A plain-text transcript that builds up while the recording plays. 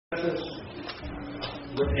With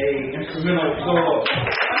a instrumental solo. Come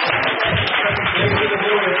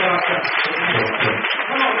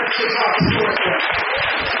on, let's get off the floor.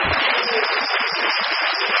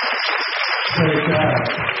 Praise God.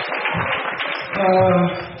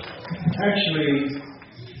 Actually,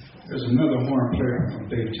 there's another horn player from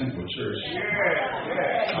Big Temple Church.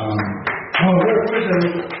 Where's that?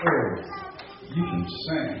 You can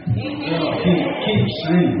sing. Keep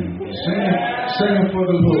singing. Singing for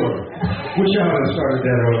the Lord. Wish y'all had started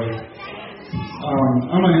that early.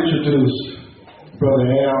 I'm going to introduce Brother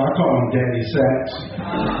Al. I call him Daddy Sax.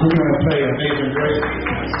 We're going to play Amazing Grace.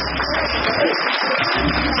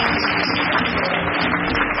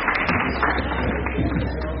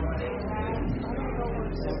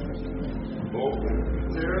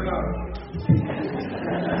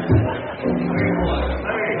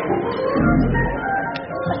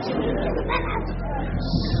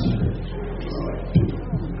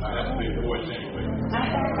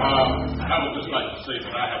 I would just like to say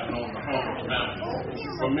that I have known the Holmes family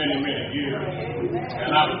for many, many years.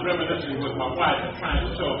 And I was reminiscing with my wife and trying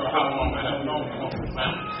to show her how long I have known the Holmes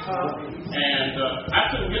family. And I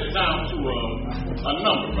couldn't get down to a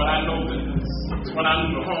number, but I know that when I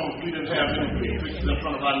knew the Holmes, we didn't have any prefixes in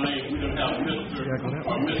front of our name. We didn't have Mr.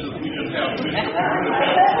 or Mrs. We didn't have Mr.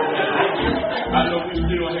 I know we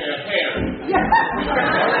still had Harry.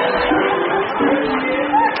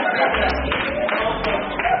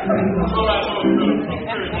 So I know a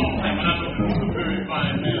very long time, and I know he was a very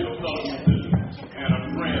fine man, a fellow musician, and a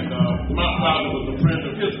friend. My father was a friend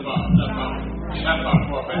of his father. That's how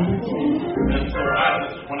far back we go. And so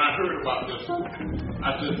when I heard about this, I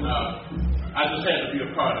just had to be a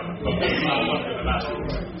part of it, because this is not something that I do.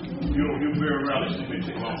 You very rarely see me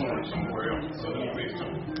take my horn somewhere else, so this makes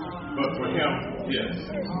sense. But for him, yes,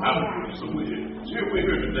 I would do it. So we're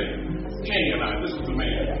here today. Kenny and I, this is the man.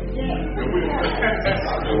 And we're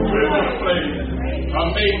going to play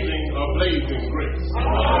Amazing Grace.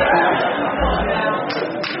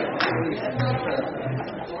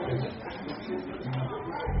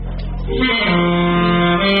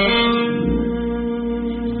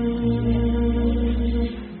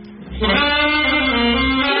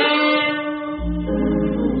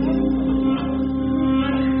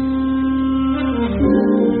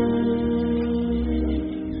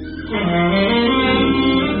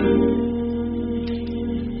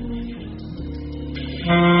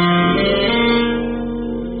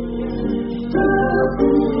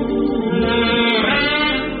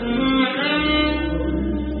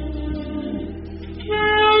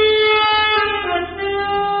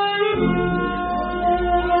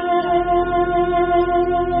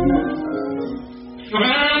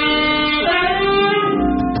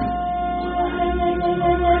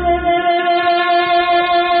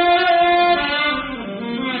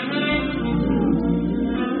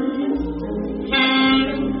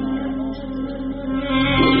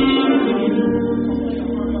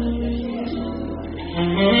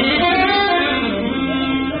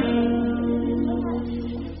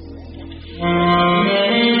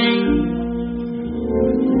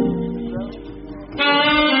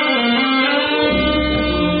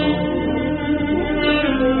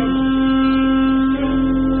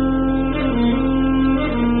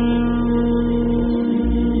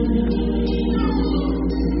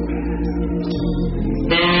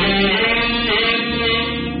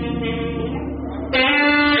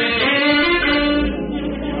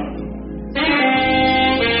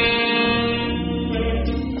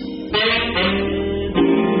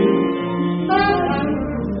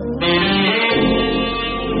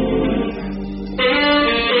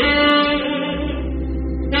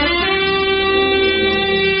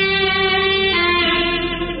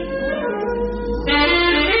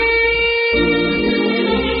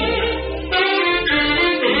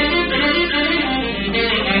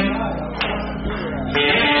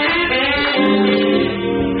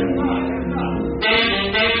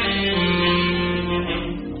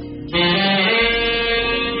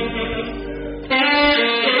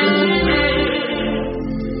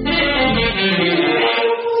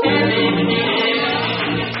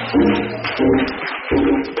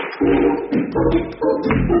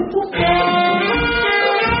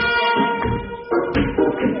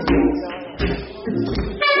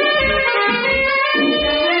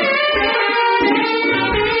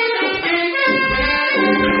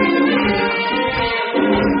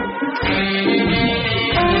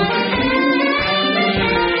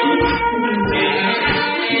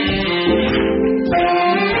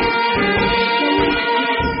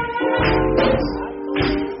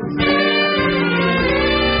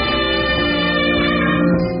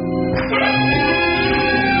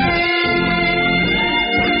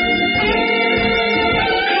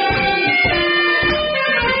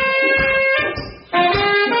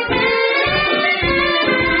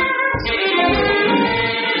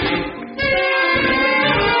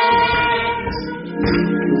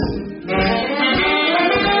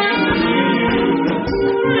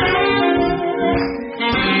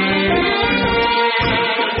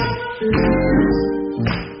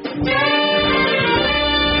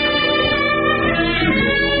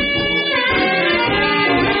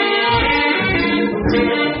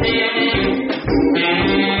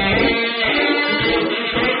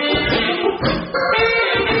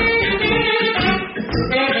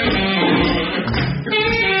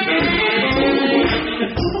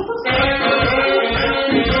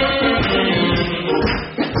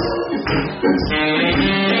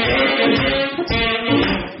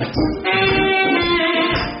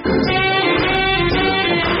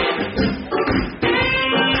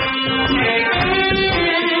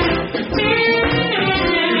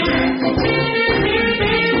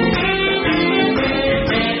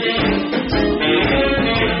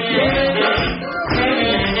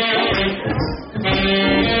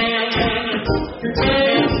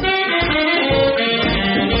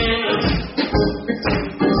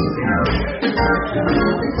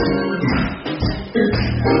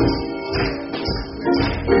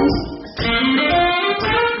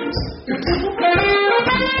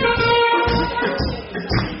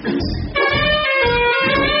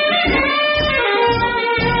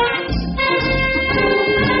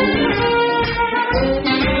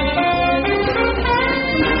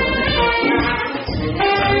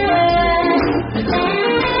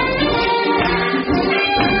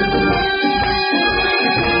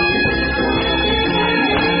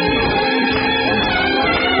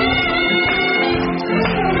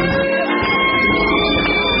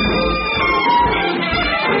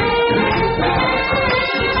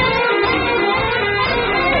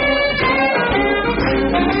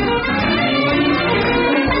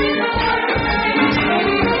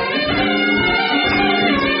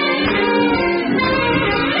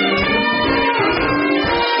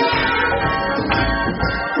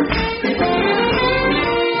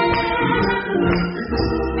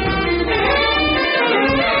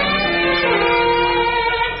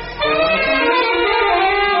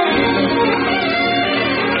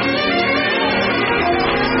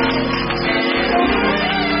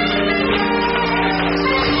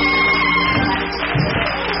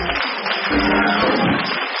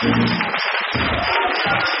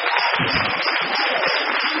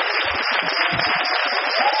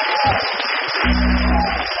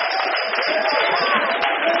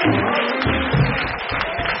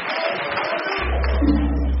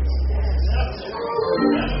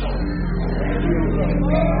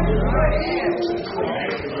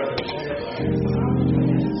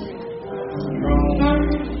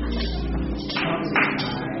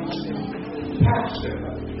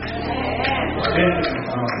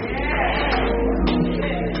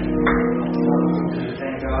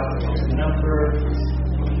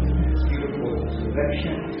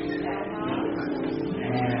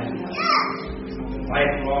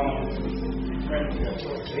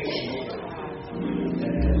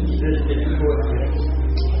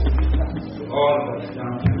 All of us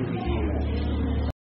down through the years.